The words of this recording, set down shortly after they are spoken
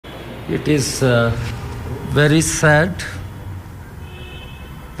It is very sad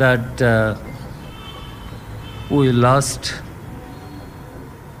that we lost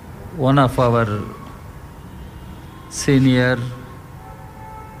one of our senior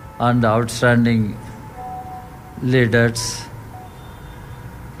and outstanding leaders,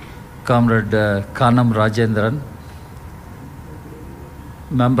 Comrade Kanam Rajendran,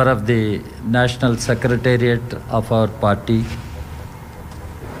 member of the National Secretariat of our party,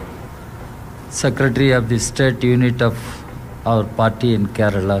 Secretary of the State Unit of our party in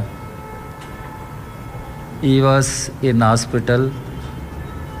Kerala. He was in hospital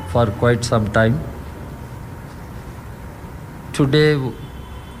for quite some time. Today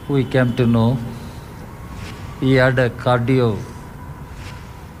we came to know he had a cardio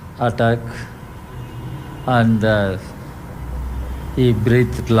attack and he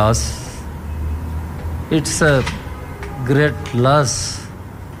breathed loss. It's a great loss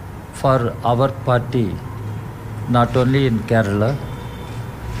for our party, not only in Kerala,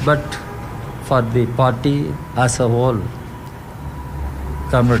 but for the party as a whole.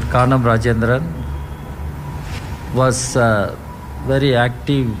 Comrade Kanam Rajendran was a very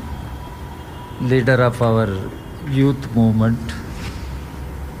active leader of our youth movement.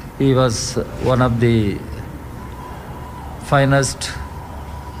 He was one of the finest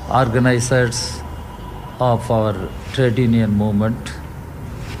organizers of our trade union movement.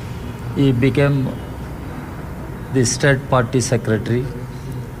 He became the state party secretary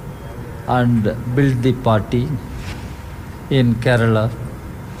and built the party in Kerala.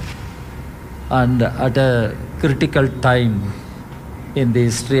 And at a critical time in the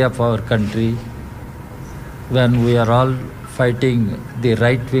history of our country, when we are all fighting the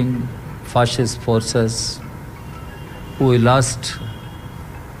right-wing fascist forces, we lost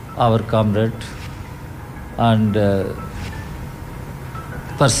our comrade. And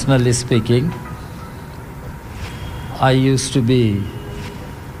personally speaking, I used to be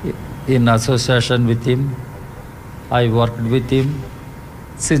in association with him. I worked with him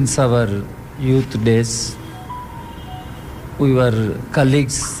since our youth days. We were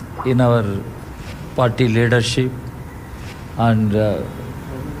colleagues in our party leadership, and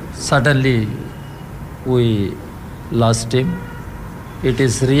suddenly we lost him. It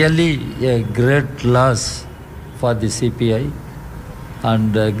is really a great loss for the CPI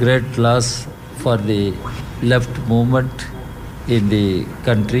and a great loss for the left movement in the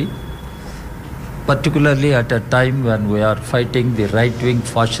country, particularly at a time when we are fighting the right-wing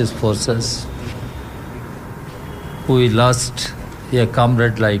fascist forces. We lost a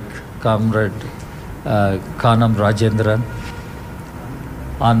comrade like Comrade Kanam Rajendran.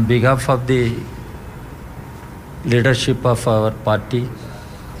 On behalf of the leadership of our party,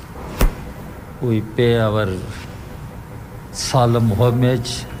 we pay our solemn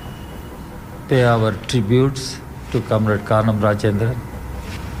homage, pay our tributes to Comrade Kanam Rajendran.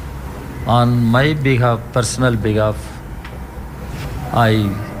 On my behalf, personal behalf,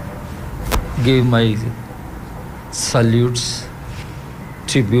 I give my salutes,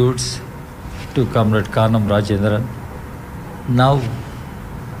 tributes to Comrade Kanam Rajendran. Now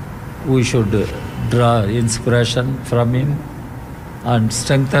we should draw inspiration from him and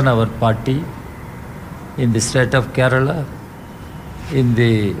strengthen our party in the state of Kerala, in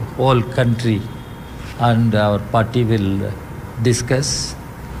the whole country, and our party will discuss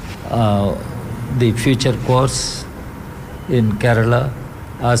the future course in Kerala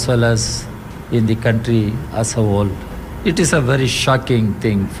as well as in the country as a whole. It is a very shocking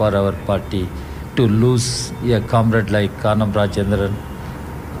thing for our party to lose a comrade like Kanam Rajendran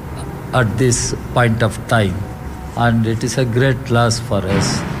at this point of time, and it is a great loss for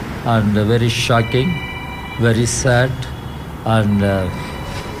us and very shocking, very sad, and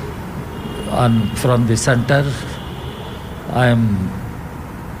from the center I am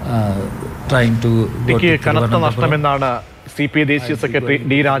trying to go to കനത്ത നഷ്ടമെന്നാണ് CPI ദേശീയ secretary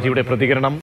D രാജയുടെ പ്രതികരണം.